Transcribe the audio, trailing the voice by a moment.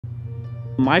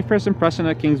My first impression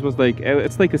at King's was like,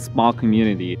 it's like a small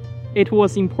community. It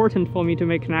was important for me to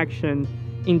make connection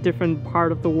in different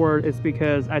part of the world is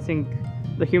because I think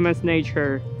the human's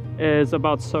nature is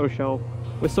about social.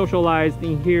 We socialize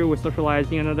in here, we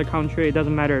socialize in another country, it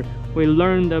doesn't matter. We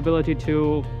learn the ability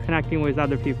to connecting with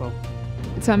other people.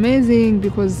 It's amazing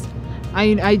because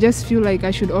I just feel like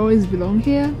I should always belong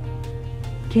here.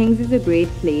 King's is a great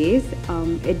place.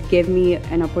 It gave me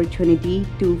an opportunity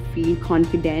to feel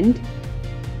confident.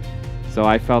 So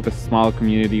I felt the small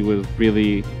community was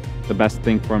really the best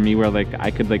thing for me, where like I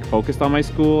could like focus on my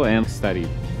school and study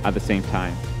at the same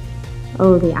time.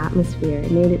 Oh, the atmosphere.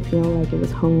 It made it feel like it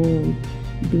was home,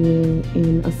 being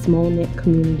in a small-knit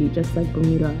community just like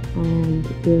Bermuda. And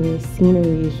the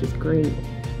scenery is just great.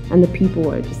 And the people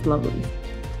are just lovely.